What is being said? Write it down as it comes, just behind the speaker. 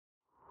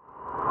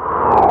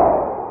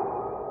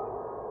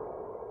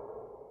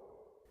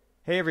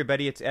Hey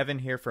everybody, it's Evan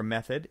here for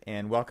Method,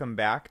 and welcome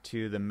back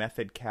to the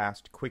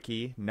Methodcast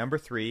Quickie number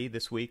 3.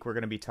 This week we're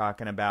going to be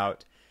talking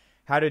about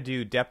how to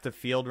do depth of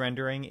field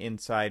rendering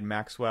inside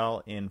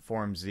Maxwell in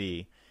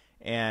FormZ.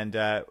 And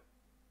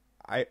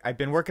I've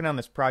been working on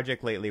this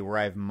project lately where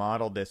I've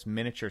modeled this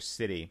miniature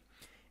city.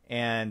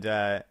 And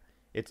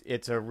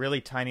it's a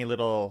really tiny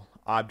little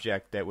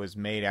object that was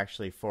made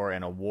actually for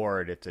an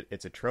award.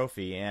 It's a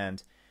trophy.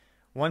 And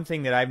one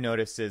thing that I've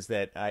noticed is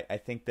that I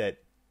think that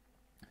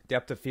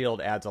depth of field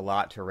adds a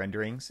lot to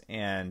renderings,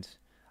 and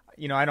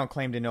I don't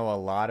claim to know a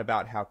lot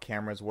about how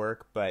cameras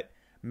work, but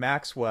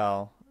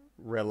Maxwell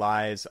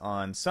relies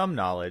on some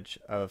knowledge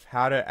of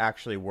how to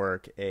actually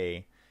work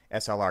a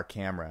SLR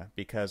camera,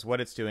 because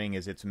what it's doing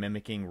is it's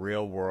mimicking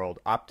real-world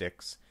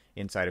optics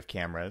inside of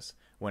cameras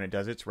when it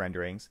does its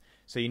renderings.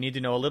 So you need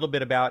to know a little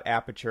bit about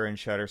aperture and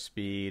shutter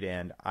speed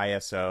and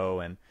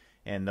ISO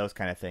and those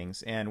kind of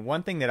things. And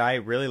one thing that I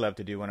really love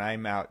to do when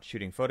I'm out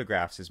shooting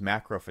photographs is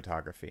macro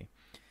photography.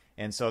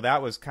 And so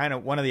that was kind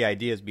of one of the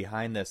ideas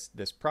behind this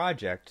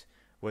project,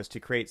 was to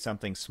create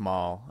something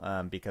small,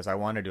 because I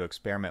wanted to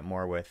experiment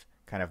more with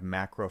kind of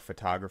macro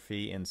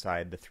photography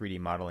inside the 3D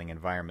modeling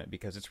environment,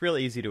 because it's real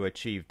easy to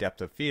achieve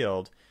depth of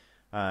field,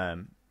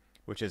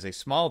 which is a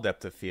small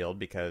depth of field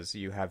because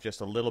you have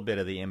just a little bit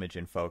of the image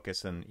in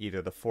focus, and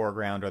either the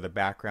foreground or the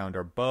background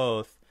or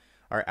both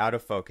are out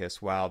of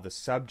focus while the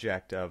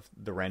subject of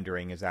the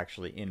rendering is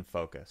actually in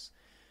focus.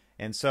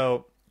 And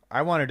so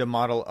I wanted to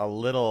model a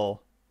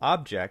little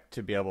object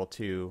to be able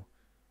to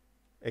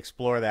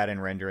explore that in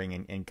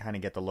rendering and kind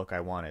of get the look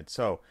I wanted.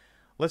 So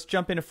let's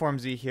jump into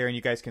FormZ here, and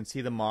you guys can see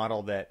the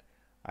model that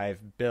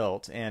I've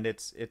built, and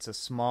it's a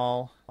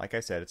small, like I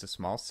said, it's a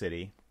small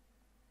city,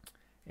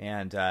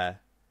 and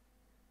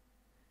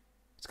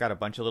it's got a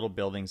bunch of little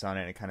buildings on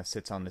it, and it kind of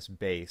sits on this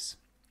base.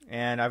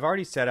 And I've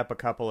already set up a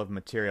couple of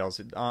materials.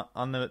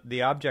 On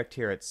the object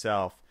here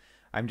itself,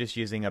 I'm just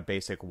using a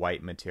basic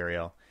white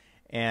material.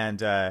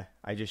 And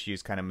I just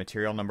use kind of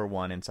material number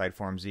 1 inside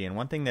FormZ. And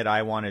one thing that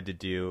I wanted to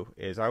do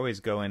is I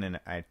always go in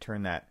and I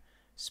turn that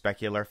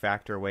specular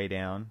factor way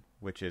down,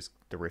 which is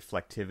the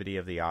reflectivity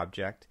of the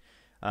object.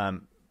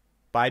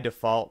 By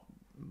default,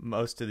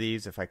 most of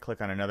these, if I click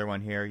on another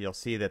one here, you'll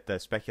see that the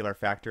specular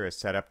factor is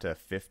set up to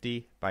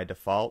 50 by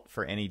default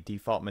for any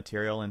default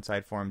material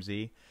inside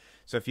FormZ.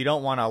 So if you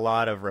don't want a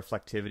lot of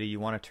reflectivity,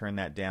 you want to turn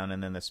that down.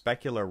 And then the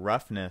specular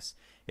roughness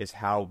is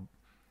how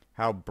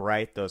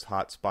bright those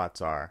hot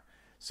spots are.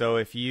 So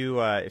if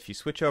you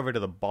switch over to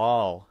the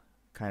ball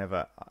kind of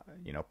a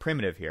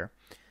primitive here,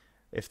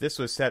 if this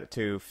was set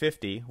to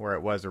 50 where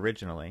it was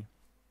originally,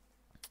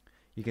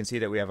 you can see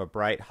that we have a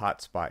bright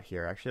hot spot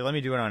here. Actually, let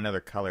me do it on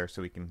another color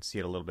so we can see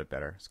it a little bit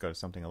better. Let's go to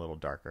something a little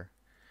darker.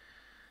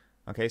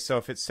 Okay, so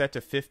if it's set to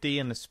 50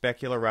 and the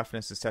specular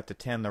roughness is set to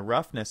 10, the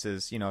roughness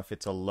is, if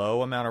it's a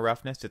low amount of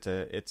roughness,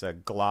 it's a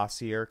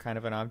glossier kind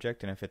of an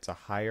object, and if it's a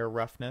higher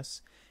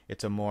roughness,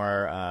 it's a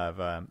more of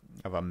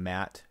a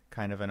matte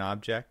kind of an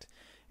object,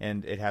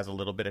 and it has a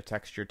little bit of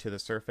texture to the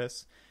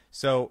surface.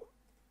 So,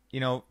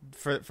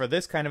 for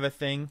this kind of a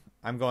thing,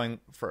 I'm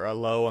going for a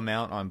low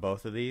amount on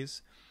both of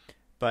these.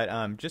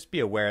 But just be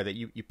aware that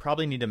you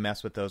probably need to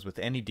mess with those with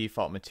any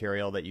default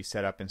material that you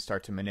set up and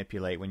start to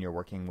manipulate when you're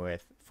working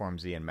with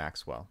FormZ and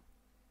Maxwell.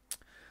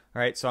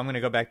 All right, so I'm going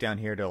to go back down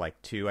here to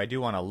like 2. I do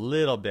want a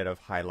little bit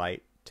of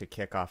highlight to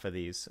kick off of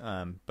these,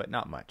 but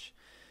not much.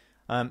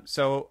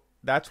 So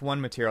that's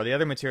one material. The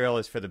other material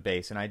is for the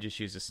base, and I just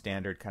used a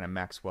standard kind of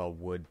Maxwell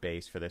wood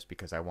base for this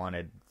because I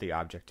wanted the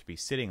object to be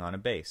sitting on a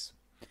base.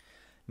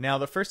 Now,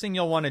 the first thing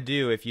you'll want to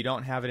do if you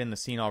don't have it in the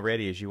scene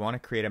already is you want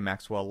to create a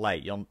Maxwell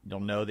light. You'll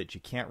know that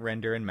you can't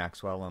render in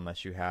Maxwell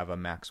unless you have a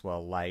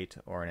Maxwell light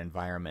or an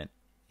environment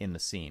in the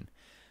scene.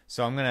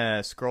 So I'm going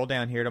to scroll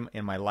down here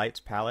in my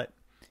lights palette,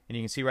 and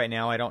you can see right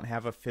now I don't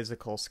have a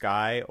physical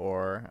sky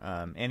or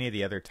any of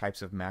the other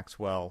types of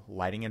Maxwell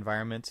lighting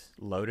environments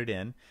loaded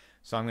in.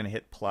 So I'm going to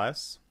hit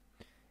plus,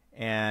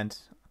 and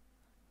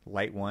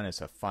light 1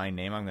 is a fine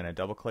name. I'm going to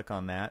double click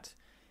on that.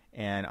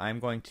 And I'm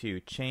going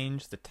to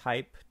change the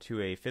type to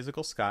a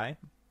physical sky,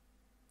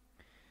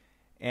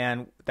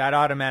 and that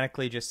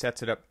automatically just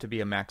sets it up to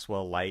be a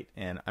Maxwell light,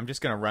 and I'm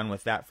just going to run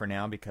with that for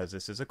now because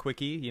this is a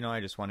quickie. I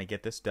just want to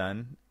get this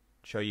done,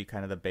 show you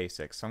kind of the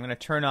basics. So I'm going to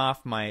turn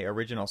off my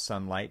original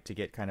sunlight to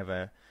get kind of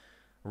a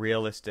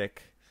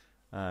realistic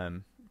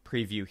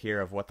preview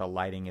here of what the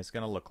lighting is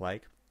going to look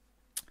like.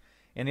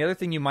 And the other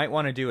thing you might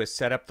want to do is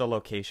set up the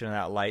location of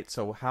that light.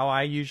 So how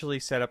I usually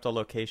set up the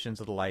locations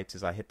of the lights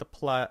is I hit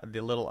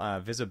the little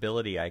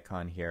visibility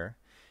icon here.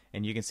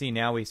 And you can see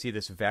now we see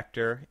this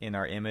vector in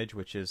our image,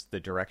 which is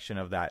the direction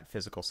of that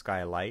physical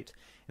sky light.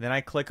 And then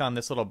I click on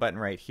this little button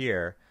right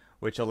here,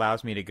 which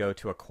allows me to go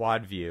to a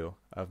quad view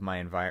of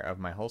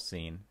my whole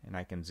scene. And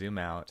I can zoom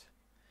out.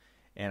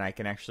 And I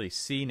can actually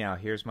see now,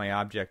 here's my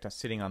object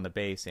sitting on the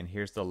base, and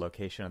here's the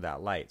location of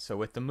that light. So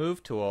with the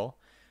move tool,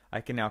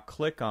 I can now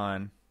click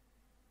on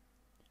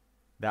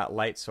that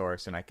light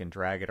source, and I can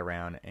drag it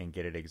around and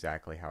get it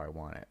exactly how I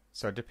want it.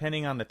 So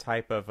depending on the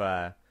type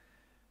of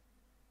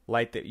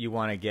light that you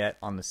want to get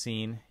on the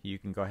scene, you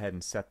can go ahead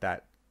and set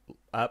that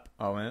up.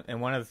 Oh,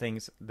 and one of the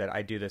things that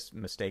I do this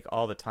mistake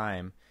all the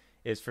time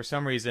is, for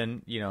some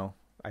reason,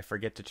 I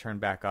forget to turn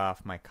back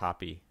off my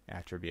copy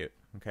attribute.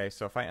 Okay,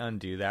 so if I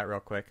undo that real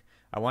quick,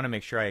 I want to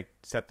make sure I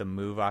set the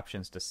move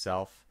options to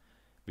self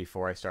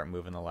before I start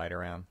moving the light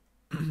around.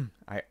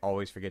 I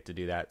always forget to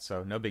do that,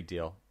 so no big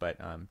deal, but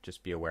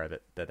just be aware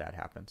that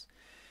happens.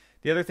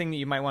 The other thing that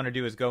you might want to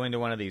do is go into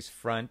one of these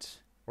front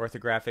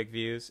orthographic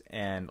views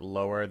and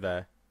lower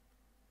the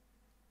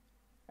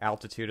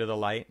altitude of the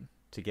light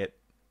to get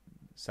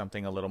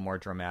something a little more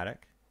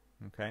dramatic.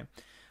 Okay.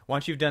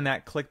 Once you've done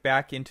that, click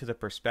back into the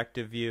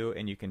perspective view,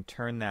 and you can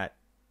turn that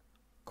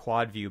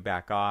quad view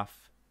back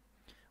off.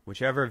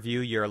 Whichever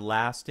view you're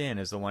last in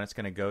is the one it's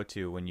going to go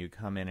to when you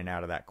come in and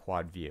out of that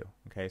quad view.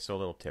 Okay, so a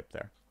little tip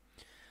there.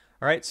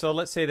 All right, so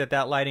let's say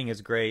that lighting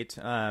is great,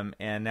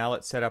 and now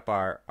let's set up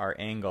our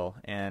angle.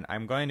 And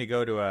I'm going to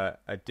go to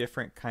a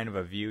different kind of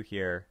a view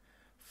here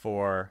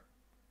to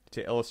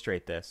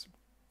illustrate this.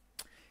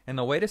 And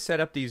the way to set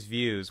up these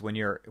views when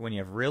you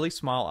have really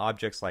small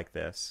objects like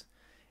this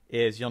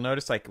is, you'll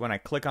notice, like when I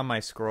click on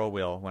my scroll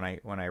wheel, when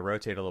I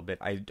rotate a little bit,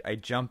 I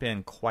jump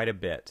in quite a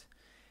bit.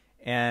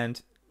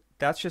 And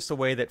that's just the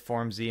way that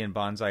FormZ and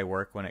Bonsai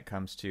work when it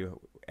comes to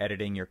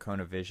editing your cone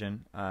of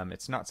vision.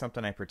 It's not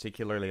something I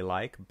particularly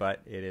like,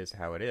 but it is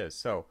how it is.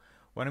 So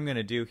what I'm going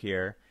to do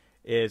here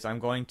is I'm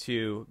going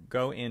to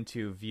go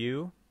into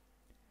View,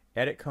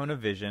 Edit Cone of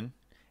Vision,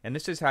 and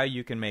this is how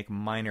you can make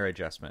minor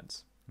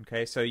adjustments.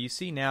 Okay, so you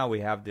see now we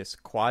have this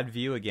quad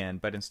view again,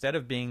 but instead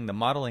of being the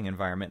modeling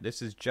environment,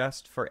 this is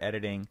just for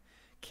editing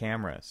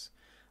cameras.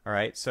 All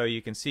right, so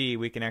you can see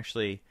we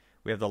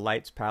have the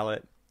lights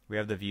palette, we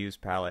have the views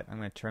palette. I'm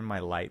going to turn my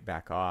light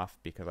back off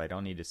because I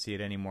don't need to see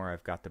it anymore.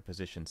 I've got the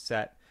position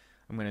set.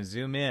 I'm going to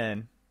zoom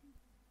in,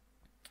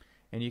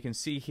 and you can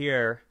see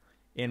here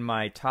in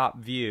my top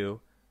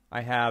view,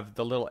 I have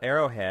the little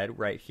arrowhead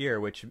right here,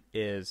 which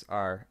is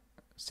our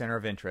center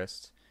of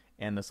interest,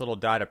 and this little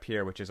dot up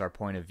here, which is our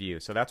point of view.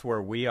 So that's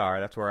where we are,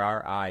 that's where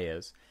our eye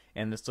is.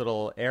 And this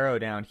little arrow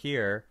down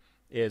here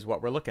is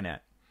what we're looking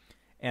at.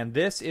 And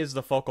this is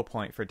the focal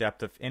point for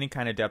any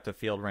kind of depth of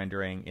field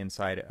rendering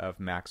inside of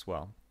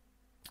Maxwell.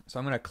 So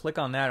I'm going to click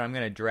on that, I'm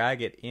going to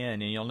drag it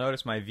in, and you'll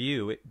notice my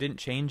view, it didn't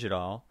change at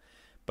all,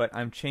 but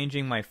I'm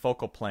changing my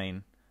focal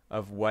plane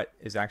of what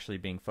is actually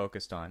being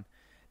focused on.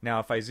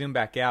 Now if I zoom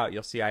back out,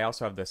 you'll see I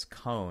also have this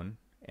cone,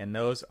 and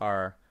those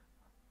are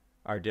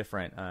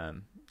different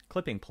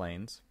clipping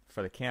planes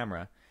for the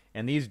camera,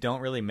 and these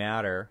don't really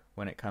matter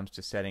when it comes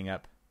to setting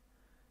up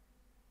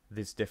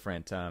these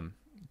different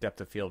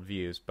depth of field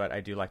views, but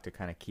I do like to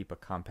kind of keep a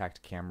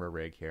compact camera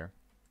rig here.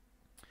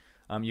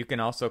 You can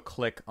also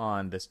click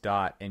on this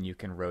dot and you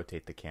can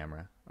rotate the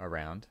camera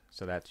around,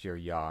 so that's your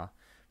yaw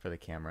for the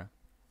camera.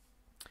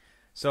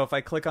 So if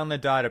I click on the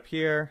dot up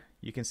here,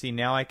 you can see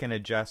now I can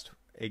adjust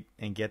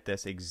and get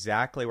this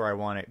exactly where I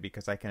want it,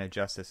 because I can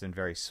adjust this in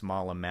very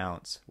small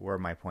amounts where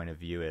my point of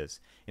view is,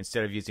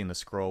 instead of using the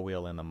scroll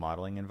wheel in the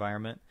modeling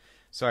environment.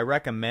 So I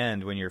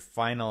recommend when you're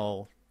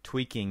final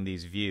tweaking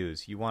these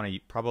views, you want to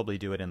probably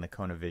do it in the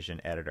Cone of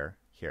Vision editor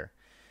here.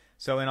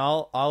 So in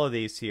all of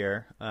these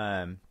here,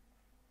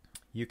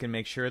 you can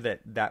make sure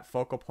that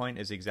focal point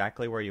is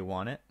exactly where you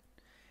want it,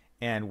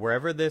 and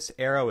wherever this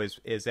arrow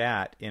is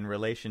at in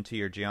relation to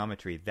your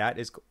geometry, that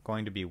is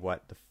going to be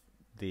what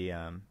the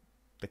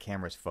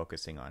camera is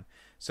focusing on.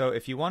 So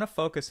if you want to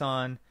focus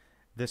on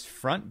this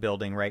front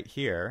building right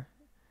here,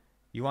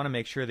 you want to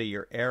make sure that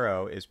your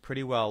arrow is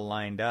pretty well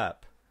lined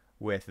up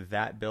with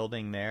that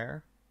building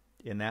there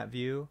in that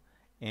view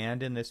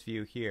and in this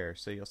view here.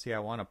 So you'll see I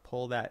want to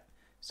pull that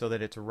so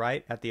that it's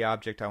right at the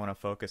object I want to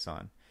focus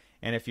on.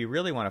 And if you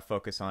really want to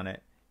focus on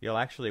it, you'll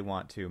actually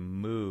want to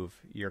move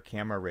your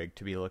camera rig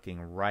to be looking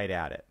right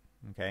at it.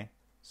 Okay?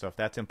 So if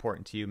that's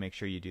important to you, make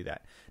sure you do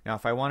that. Now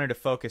if I wanted to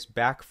focus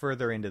back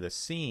further into the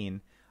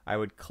scene, I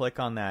would click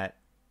on that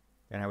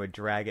and I would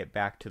drag it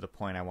back to the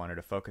point I wanted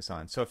to focus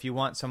on. So if you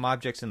want some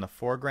objects in the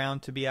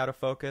foreground to be out of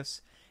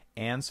focus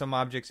and some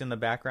objects in the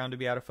background to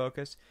be out of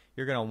focus,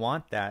 you're going to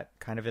want that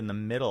kind of in the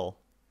middle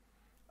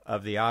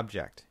of the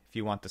object. If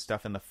you want the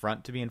stuff in the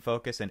front to be in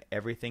focus and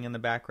everything in the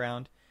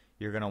background,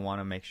 you're going to want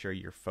to make sure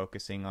you're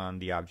focusing on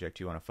the object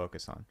you want to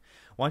focus on.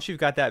 Once you've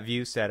got that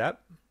view set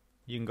up,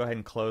 you can go ahead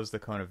and close the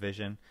Cone of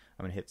Vision.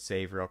 I'm going to hit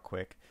save real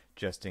quick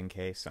just in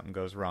case something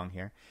goes wrong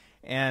here.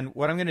 And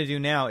what I'm going to do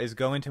now is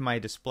go into my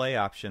display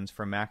options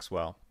for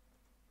Maxwell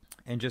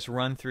and just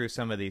run through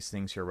some of these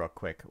things here real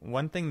quick.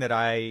 One thing that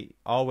I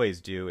always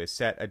do is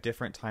set a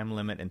different time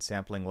limit and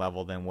sampling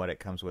level than what it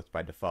comes with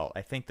by default.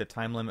 I think the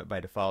time limit by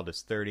default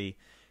is 30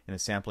 and the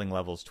sampling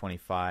level is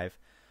 25.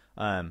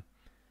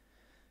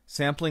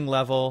 Sampling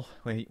level,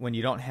 when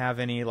you don't have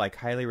any like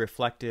highly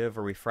reflective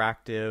or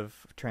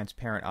refractive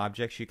transparent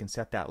objects, you can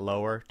set that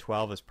lower.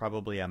 12 is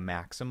probably a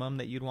maximum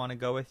that you'd want to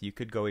go with. You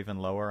could go even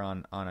lower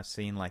on a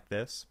scene like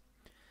this.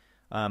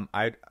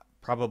 I'd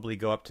probably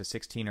go up to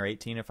 16 or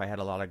 18 if I had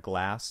a lot of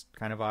glass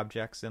kind of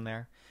objects in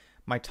there.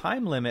 My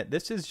time limit,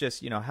 this is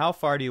just, how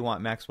far do you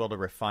want Maxwell to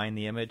refine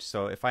the image?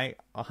 So if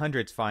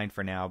 100's fine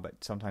for now,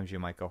 but sometimes you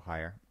might go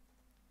higher.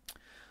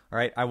 All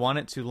right, I want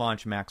it to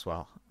launch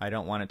Maxwell. I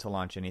don't want it to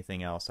launch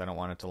anything else. I don't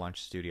want it to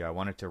launch Studio. I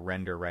want it to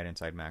render right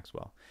inside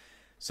Maxwell.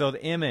 So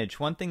the image,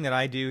 one thing that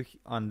I do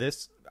on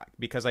this,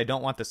 because I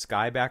don't want the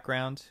sky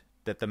background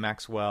that the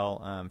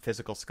Maxwell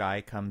physical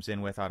sky comes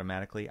in with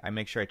automatically, I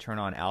make sure I turn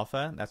on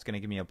alpha. That's going to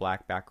give me a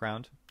black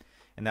background.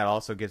 And that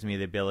also gives me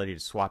the ability to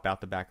swap out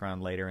the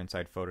background later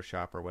inside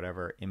Photoshop or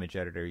whatever image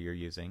editor you're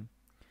using.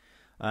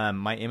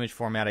 My image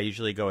format, I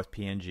usually go with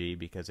PNG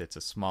because it's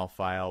a small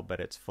file, but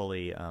it's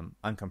fully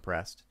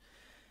uncompressed.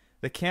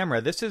 The camera,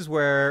 this is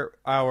where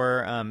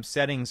our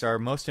settings are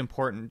most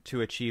important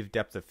to achieve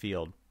depth of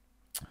field.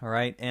 All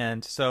right,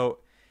 and so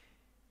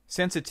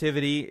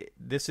sensitivity,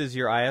 this is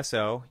your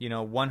ISO.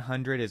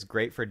 100 is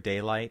great for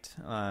daylight.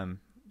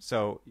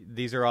 So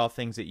these are all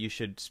things that you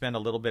should spend a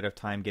little bit of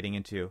time getting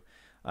into.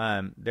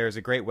 There's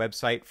a great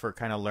website for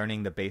kind of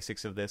learning the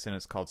basics of this, and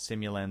it's called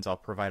Simulens. I'll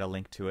provide a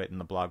link to it in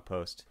the blog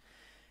post.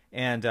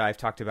 And I've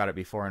talked about it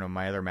before in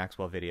my other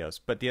Maxwell videos.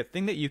 But the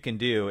thing that you can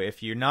do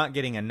if you're not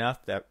getting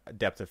enough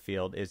depth of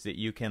field is that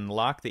you can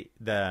lock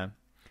the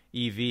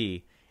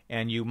EV,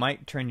 and you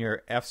might turn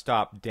your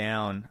f-stop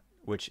down,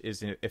 which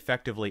is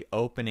effectively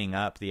opening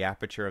up the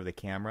aperture of the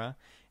camera.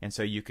 And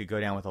so you could go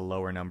down with a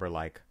lower number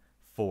like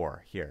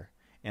 4 here.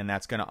 And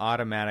that's going to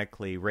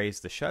automatically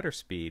raise the shutter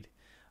speed.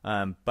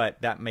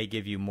 But that may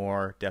give you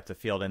more depth of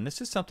field. And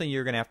this is something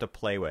you're going to have to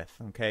play with.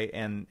 Okay,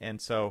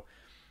 and so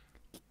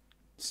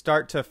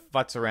start to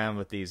futz around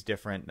with these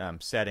different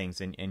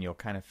settings, and you'll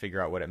kind of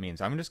figure out what it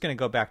means. I'm just going to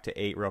go back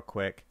to 8 real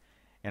quick,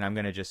 and I'm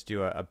going to just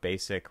do a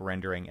basic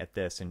rendering at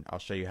this, and I'll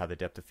show you how the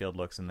depth of field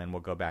looks, and then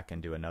we'll go back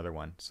and do another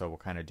one. So we'll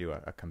kind of do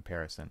a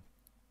comparison.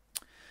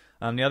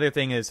 The other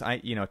thing is,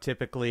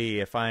 typically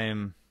if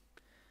I'm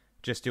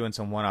just doing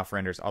some one-off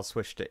renders, I'll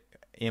switch to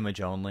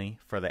image only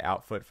for the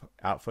output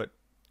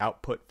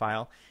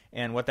file,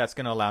 and what that's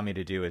going to allow me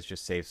to do is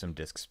just save some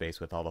disk space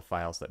with all the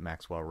files that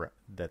Maxwell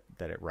that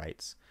it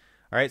writes.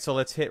 All right, so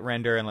let's hit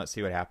render and let's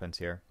see what happens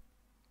here.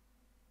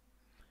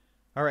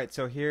 All right,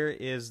 so here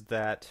is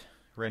that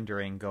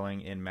rendering going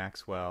in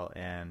Maxwell,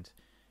 and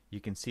you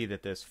can see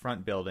that this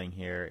front building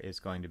here is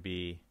going to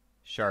be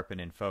sharp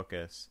and in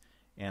focus,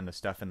 and the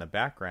stuff in the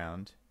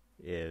background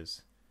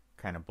is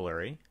kind of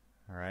blurry.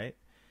 All right,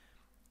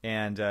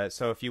 and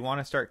so if you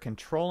want to start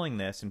controlling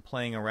this and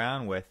playing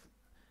around with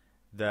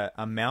the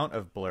amount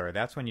of blur,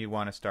 that's when you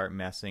want to start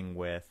messing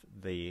with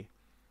the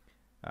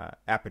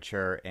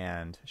aperture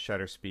and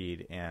shutter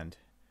speed and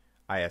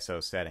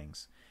ISO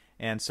settings.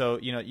 And so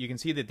you can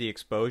see that the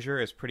exposure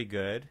is pretty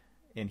good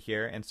in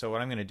here, and so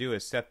what I'm going to do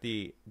is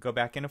go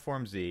back into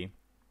FormZ,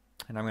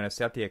 and I'm going to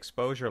set the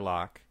exposure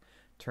lock,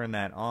 turn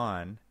that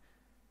on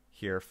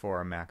here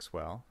for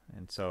Maxwell,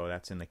 and so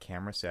that's in the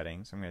camera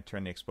settings. I'm going to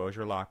turn the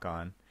exposure lock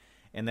on,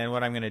 and then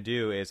what I'm going to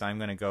do is I'm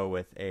going to go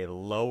with a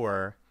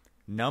lower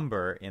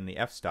number in the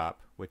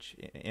f-stop, which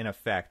in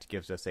effect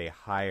gives us a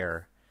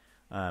higher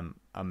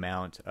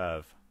amount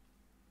of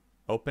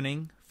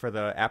opening for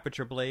the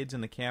aperture blades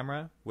in the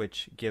camera,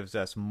 which gives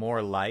us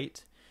more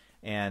light,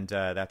 and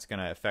that's going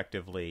to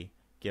effectively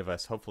give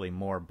us hopefully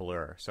more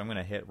blur. So I'm going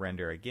to hit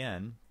render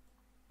again,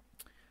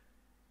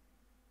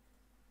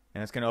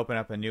 and it's going to open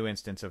up a new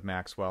instance of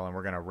Maxwell, and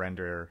we're going to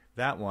render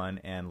that one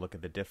and look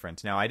at the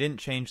difference. Now, I didn't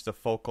change the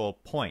focal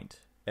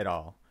point at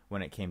all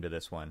when it came to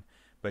this one,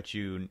 but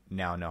you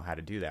now know how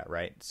to do that,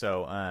 right?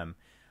 So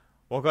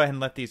we'll go ahead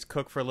and let these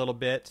cook for a little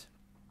bit.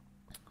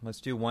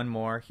 Let's do one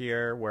more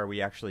here where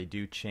we actually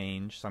do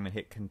change. So I'm going to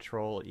hit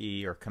Control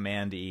E or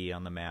Command E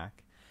on the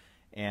Mac,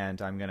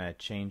 and I'm going to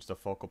change the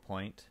focal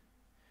point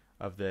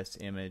of this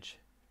image,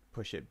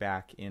 push it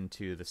back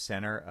into the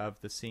center of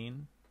the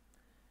scene,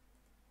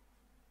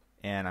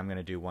 and I'm going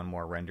to do one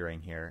more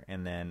rendering here,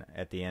 and then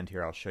at the end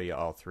here I'll show you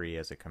all three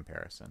as a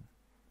comparison.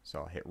 So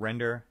I'll hit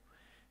render,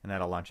 and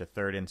that'll launch a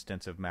third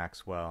instance of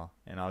Maxwell,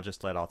 and I'll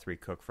just let all three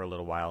cook for a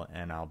little while,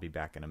 and I'll be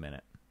back in a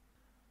minute.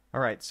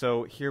 Alright,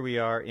 so here we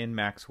are in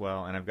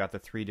Maxwell, and I've got the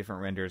 3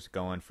 different renders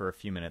going for a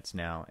few minutes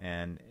now,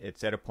 and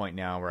it's at a point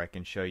now where I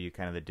can show you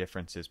kind of the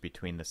differences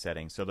between the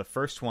settings. So the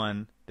first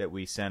one that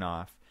we sent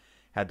off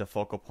had the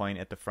focal point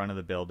at the front of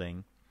the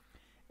building,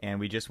 and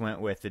we just went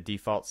with the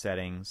default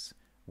settings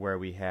where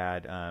we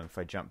had, if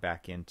I jump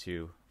back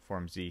into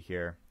FormZ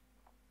here,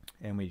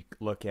 and we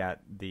look at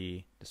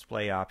the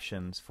display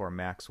options for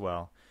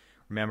Maxwell.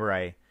 Remember,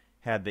 I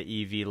had the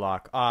EV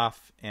lock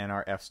off, and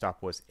our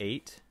f-stop was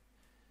 8.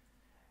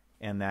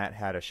 And that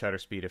had a shutter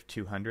speed of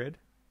 200.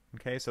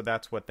 Okay, so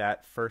that's what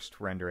that first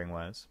rendering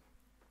was.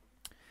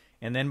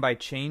 And then by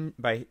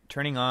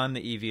turning on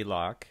the EV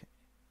lock,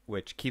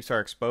 which keeps our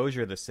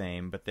exposure the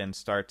same, but then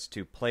starts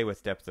to play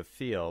with depth of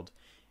field,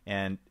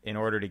 and in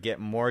order to get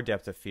more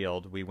depth of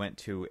field, we went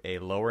to a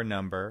lower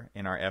number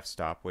in our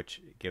f-stop,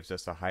 which gives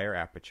us a higher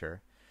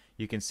aperture.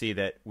 You can see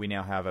that we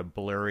now have a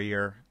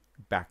blurrier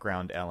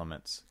background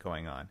elements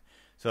going on.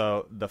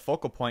 So the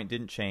focal point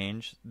didn't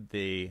change.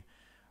 The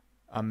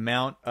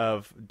amount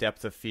of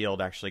depth of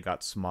field actually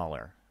got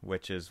smaller,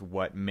 which is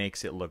what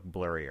makes it look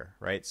blurrier,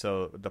 right?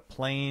 So the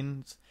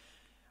planes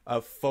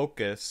of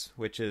focus,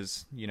 which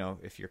is,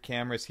 if your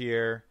camera's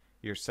here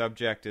your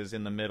subject is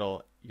in the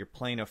middle, your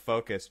plane of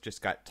focus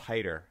just got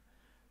tighter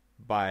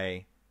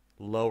by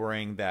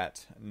lowering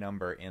that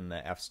number in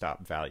the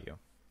f-stop value,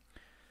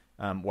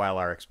 while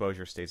our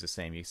exposure stays the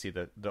same. You see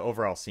the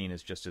overall scene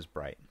is just as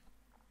bright.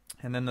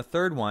 And then the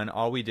third one,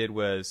 all we did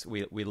was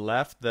we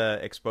left the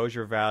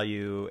exposure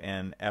value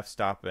and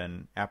f-stop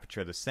and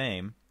aperture the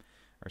same,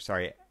 or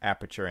sorry,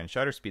 aperture and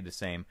shutter speed the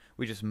same.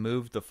 We just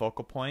moved the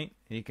focal point,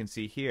 and you can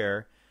see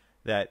here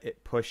that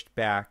it pushed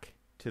back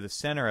to the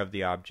center of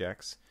the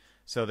objects,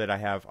 so that I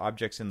have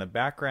objects in the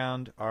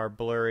background are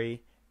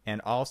blurry and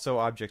also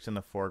objects in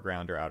the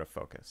foreground are out of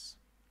focus.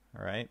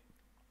 All right.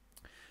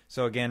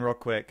 So again, real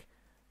quick,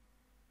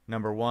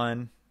 number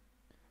one,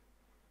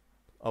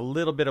 a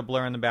little bit of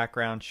blur in the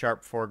background,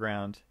 sharp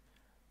foreground,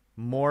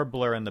 more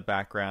blur in the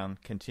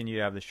background, continue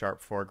to have the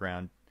sharp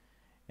foreground,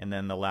 and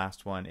then the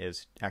last one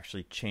is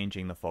actually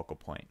changing the focal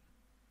point.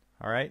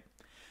 All right.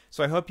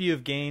 So I hope you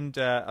have gained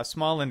a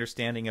small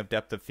understanding of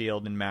depth of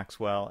field in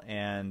Maxwell,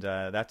 and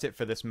that's it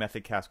for this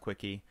Methodcast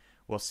Quickie.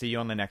 We'll see you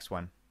on the next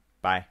one.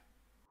 Bye.